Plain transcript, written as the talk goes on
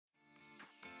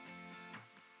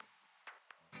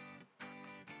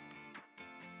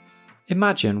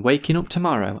Imagine waking up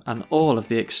tomorrow and all of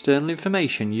the external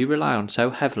information you rely on so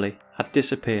heavily had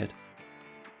disappeared.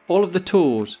 All of the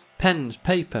tools, pens,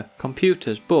 paper,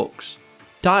 computers, books,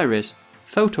 diaries,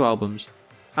 photo albums,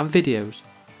 and videos.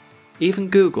 Even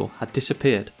Google had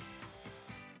disappeared.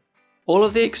 All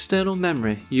of the external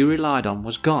memory you relied on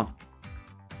was gone.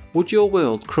 Would your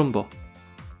world crumble?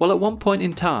 Well, at one point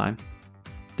in time,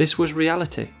 this was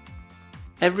reality.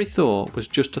 Every thought was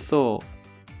just a thought,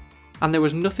 and there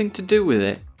was nothing to do with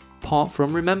it apart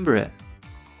from remember it.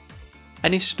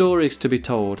 Any stories to be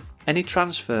told, any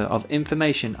transfer of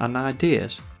information and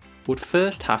ideas would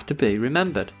first have to be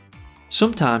remembered.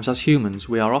 Sometimes as humans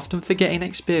we are often forgetting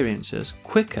experiences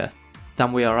quicker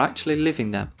than we are actually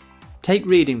living them. Take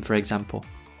reading for example.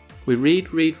 We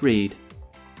read,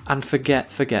 and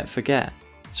forget.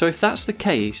 So if that's the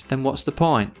case, then what's the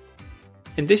point?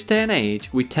 In this day and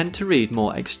age, we tend to read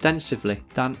more extensively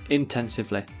than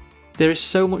intensively. There is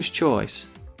so much choice.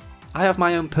 I have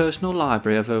my own personal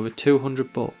library of over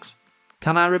 200 books.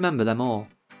 Can I remember them all?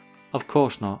 Of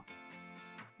course not.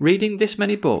 Reading this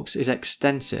many books is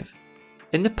extensive.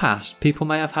 In the past, people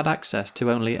may have had access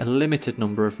to only a limited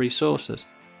number of resources,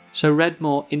 so read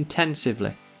more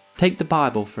intensively. Take the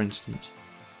Bible for instance.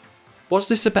 Was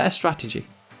this a better strategy?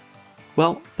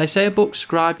 Well, they say a book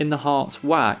scribed in the heart's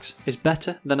wax is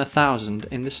better than 1,000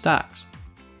 in the stacks.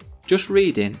 Just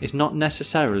reading is not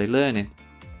necessarily learning.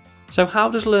 So how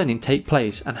does learning take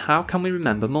place and how can we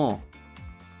remember more?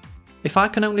 If I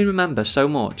can only remember so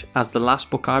much as the last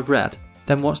book I've read,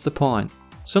 then what's the point?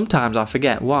 Sometimes I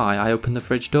forget why I opened the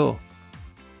fridge door.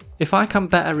 If I can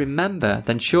better remember,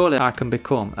 then surely I can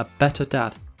become a better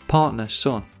dad, partner,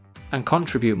 son, and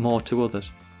contribute more to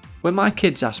others. When my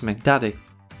kids ask me, Daddy,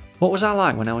 what was I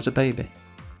like when I was a baby?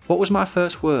 What was my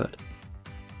first word?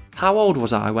 How old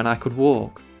was I when I could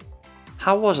walk?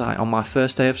 How was I on my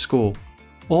first day of school?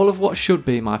 All of what should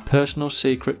be my personal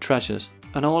secret treasures,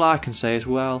 and all I can say is,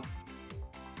 well,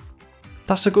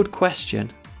 that's a good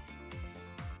question.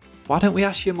 Why don't we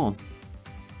ask your mum?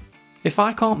 If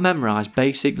I can't memorise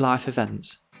basic life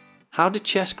events, how do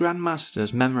chess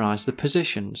grandmasters memorise the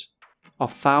positions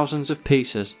of thousands of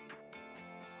pieces?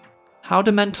 How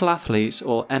do mental athletes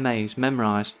or MAs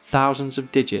memorise thousands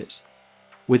of digits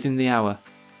within the hour?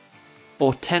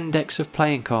 Or 10 decks of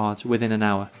playing cards within an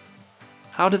hour?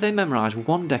 How do they memorise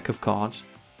one deck of cards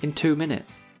in 2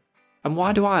 minutes? And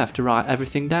why do I have to write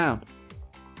everything down?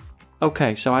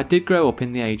 Okay, so I did grow up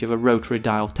in the age of a rotary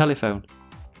dial telephone,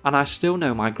 and I still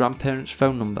know my grandparents'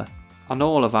 phone number and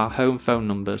all of our home phone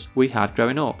numbers we had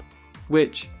growing up,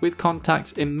 which, with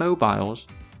contacts in mobiles,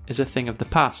 is a thing of the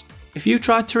past. If you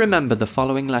tried to remember the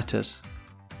following letters,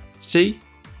 C,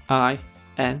 I,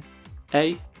 N,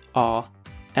 A, R,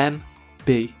 M,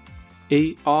 B,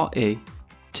 E, R, E,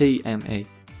 T, M, E,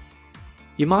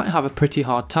 you might have a pretty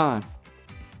hard time.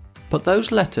 But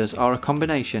those letters are a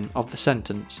combination of the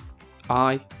sentence,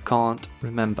 I can't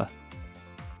remember.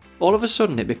 All of a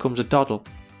sudden it becomes a doddle.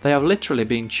 They have literally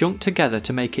been chunked together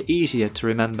to make it easier to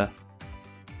remember.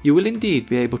 You will indeed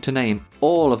be able to name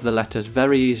all of the letters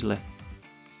very easily.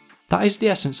 That is the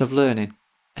essence of learning,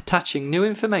 attaching new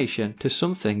information to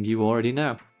something you already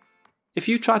know. If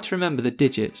you try to remember the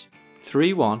digits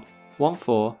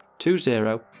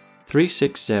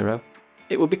 311420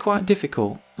 it would be quite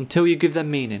difficult until you give them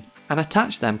meaning and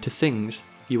attach them to things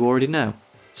you already know,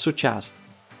 such as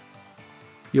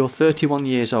you're 31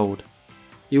 years old.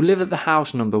 You live at the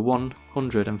house number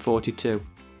 142.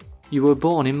 You were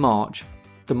born in March,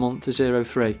 the month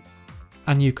 03.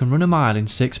 And you can run a mile in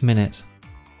 6 minutes.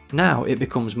 Now it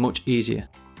becomes much easier.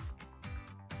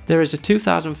 There is a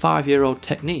 2005-year-old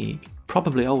technique,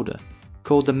 probably older,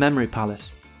 called the memory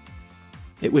palace.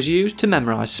 It was used to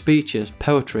memorise speeches,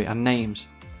 poetry and names.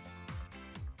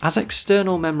 As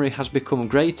external memory has become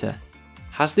greater,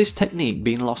 has this technique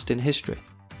been lost in history?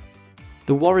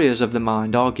 The warriors of the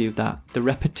mind argued that the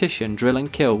repetition, drill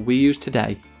and kill we use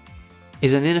today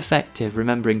is an ineffective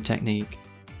remembering technique,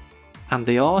 and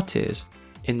the art is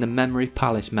in the memory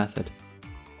palace method.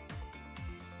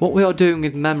 What we are doing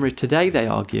with memory today, they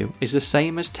argue, is the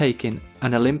same as taking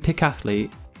an Olympic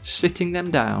athlete, sitting them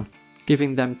down,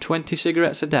 giving them 20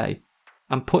 cigarettes a day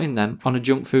and putting them on a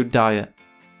junk food diet,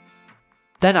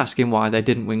 then asking why they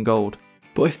didn't win gold.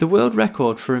 But if the world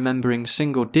record for remembering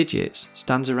single digits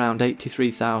stands around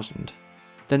 83,000,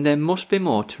 then there must be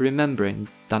more to remembering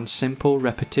than simple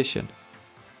repetition.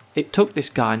 It took this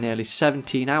guy nearly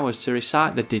 17 hours to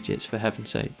recite the digits, for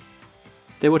heaven's sake.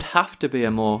 There would have to be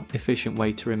a more efficient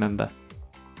way to remember.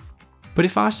 But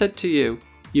if I said to you,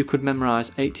 you could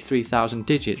memorise 83,000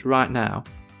 digits right now,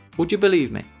 would you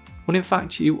believe me? Well, in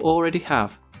fact, you already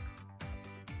have.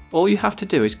 All you have to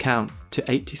do is count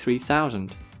to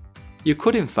 83,000. You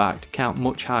could in fact count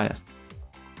much higher.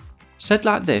 Said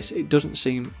like this, it doesn't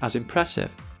seem as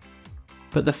impressive,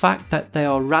 but the fact that they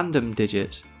are random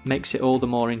digits makes it all the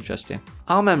more interesting.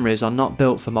 Our memories are not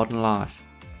built for modern life.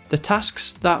 The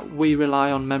tasks that we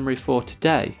rely on memory for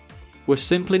today were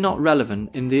simply not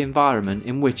relevant in the environment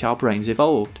in which our brains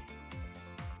evolved.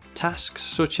 Tasks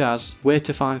such as where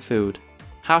to find food,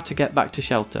 how to get back to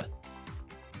shelter,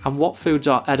 and what foods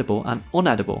are edible and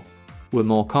unedible were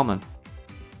more common.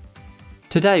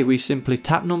 Today we simply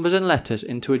tap numbers and letters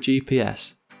into a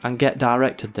GPS and get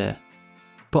directed there.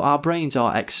 But our brains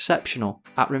are exceptional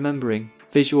at remembering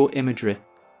visual imagery,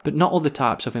 but not other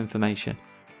types of information.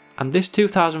 And this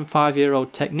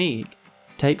 2005-year-old technique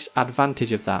takes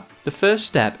advantage of that. The first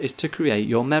step is to create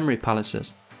your memory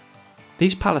palaces.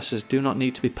 These palaces do not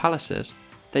need to be palaces.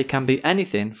 They can be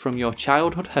anything from your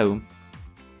childhood home,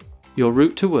 your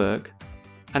route to work,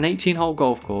 an 18-hole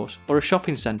golf course, or a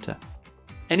shopping centre.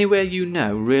 Anywhere you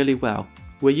know really well,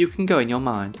 where you can go in your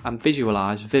mind and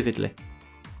visualise vividly.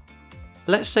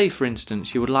 Let's say for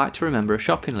instance you would like to remember a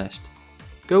shopping list.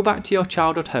 Go back to your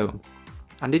childhood home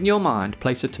and in your mind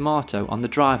place a tomato on the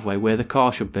driveway where the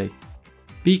car should be.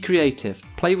 Be creative,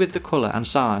 play with the colour and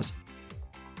size.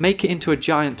 Make it into a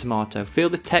giant tomato, feel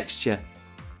the texture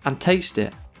and taste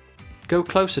it. Go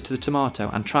closer to the tomato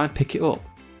and try and pick it up.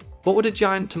 What would a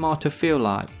giant tomato feel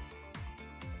like?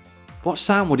 What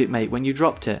sound would it make when you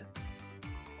dropped it?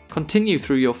 Continue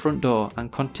through your front door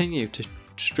and continue to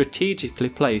strategically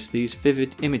place these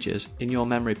vivid images in your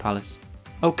memory palace.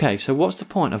 Okay, so what's the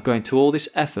point of going to all this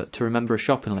effort to remember a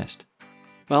shopping list?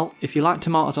 Well, if you like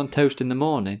tomatoes on toast in the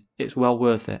morning, it's well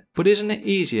worth it. But isn't it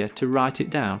easier to write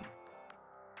it down?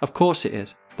 Of course it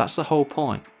is. That's the whole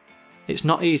point. It's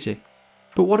not easy.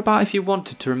 But what about if you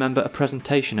wanted to remember a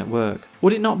presentation at work?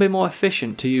 Would it not be more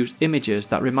efficient to use images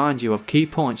that remind you of key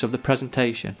points of the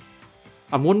presentation?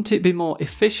 And wouldn't it be more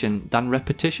efficient than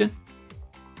repetition?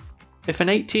 If an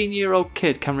 18-year-old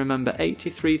kid can remember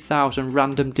 83,000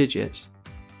 random digits,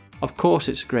 of course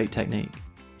it's a great technique.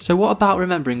 So what about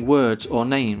remembering words or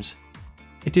names?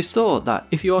 It is thought that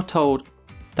if you are told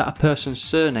that a person's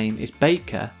surname is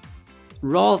Baker,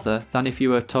 rather than if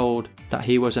you were told that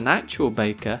he was an actual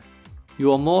baker,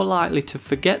 you are more likely to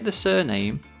forget the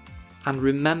surname and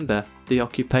remember the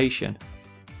occupation.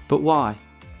 But why?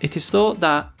 It is thought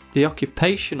that the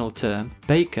occupational term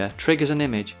baker triggers an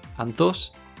image and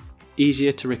thus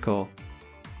easier to recall.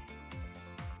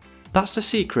 That's the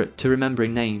secret to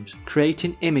remembering names,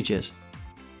 creating images.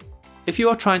 If you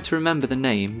are trying to remember the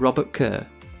name Robert Kerr,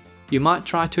 you might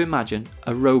try to imagine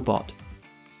a robot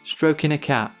stroking a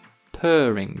cat,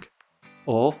 purring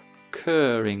or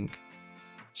kurring.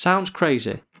 Sounds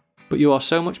crazy, but you are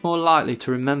so much more likely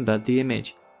to remember the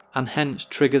image and hence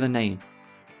trigger the name.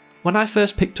 When I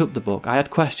first picked up the book, I had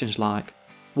questions like,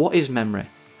 what is memory?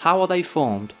 How are they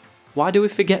formed? Why do we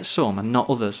forget some and not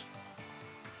others?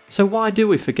 So why do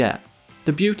we forget?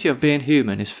 The beauty of being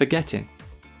human is forgetting.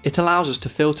 It allows us to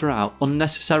filter out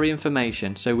unnecessary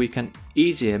information so we can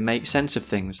easier make sense of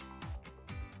things.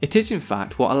 It is in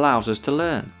fact what allows us to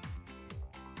learn.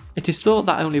 It is thought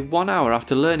that only 1 hour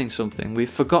after learning something we've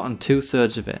forgotten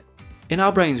 2/3 of it. In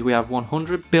our brains we have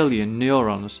 100 billion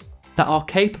neurons that are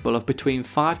capable of between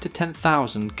 5 to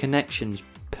 10,000 connections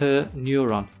per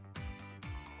neuron.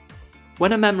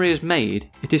 When a memory is made,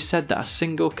 it is said that a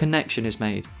single connection is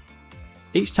made.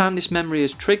 Each time this memory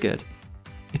is triggered,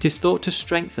 it is thought to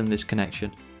strengthen this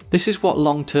connection. This is what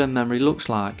long-term memory looks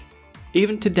like.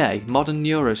 Even today, modern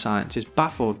neuroscience is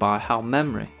baffled by how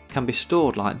memory can be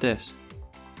stored like this.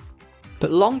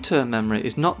 But long-term memory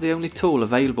is not the only tool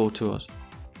available to us.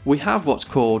 We have what's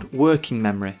called working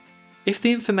memory. If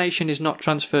the information is not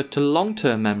transferred to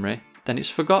long-term memory, then it's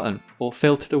forgotten or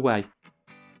filtered away.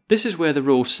 This is where the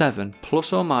rule 7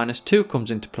 ± 2 comes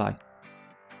into play.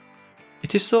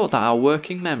 It is thought that our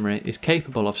working memory is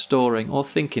capable of storing or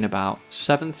thinking about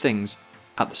 7 things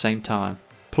at the same time,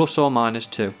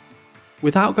 ± 2.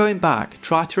 Without going back,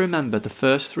 try to remember the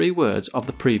first 3 words of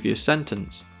the previous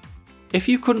sentence. If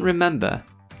you couldn't remember,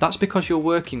 that's because your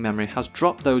working memory has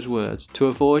dropped those words to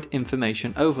avoid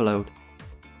information overload.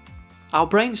 Our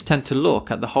brains tend to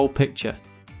look at the whole picture.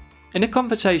 In a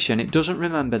conversation, it doesn't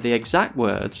remember the exact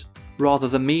words, rather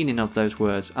the meaning of those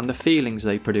words and the feelings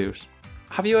they produce.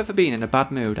 Have you ever been in a bad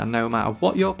mood and no matter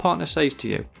what your partner says to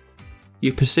you,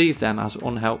 you perceive them as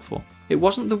unhelpful? It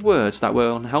wasn't the words that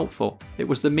were unhelpful, it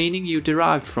was the meaning you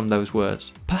derived from those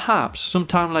words. Perhaps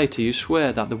sometime later you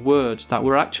swear that the words that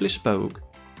were actually spoke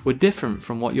were different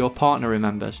from what your partner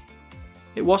remembers.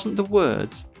 It wasn't the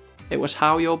words, it was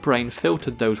how your brain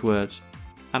filtered those words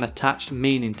and attached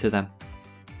meaning to them.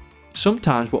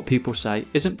 Sometimes what people say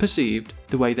isn't perceived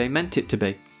the way they meant it to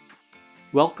be.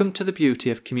 Welcome to the beauty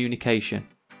of communication.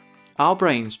 Our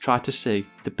brains try to see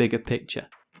the bigger picture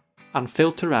and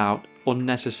filter out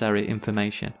unnecessary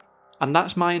information. And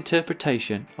that's my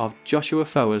interpretation of Joshua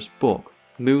Foer's book,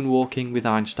 Moonwalking with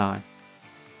Einstein.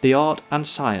 The art and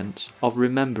science of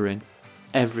remembering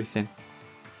everything.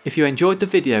 If you enjoyed the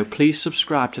video, please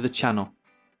subscribe to the channel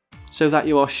so that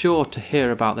you are sure to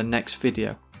hear about the next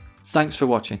video. Thanks for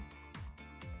watching.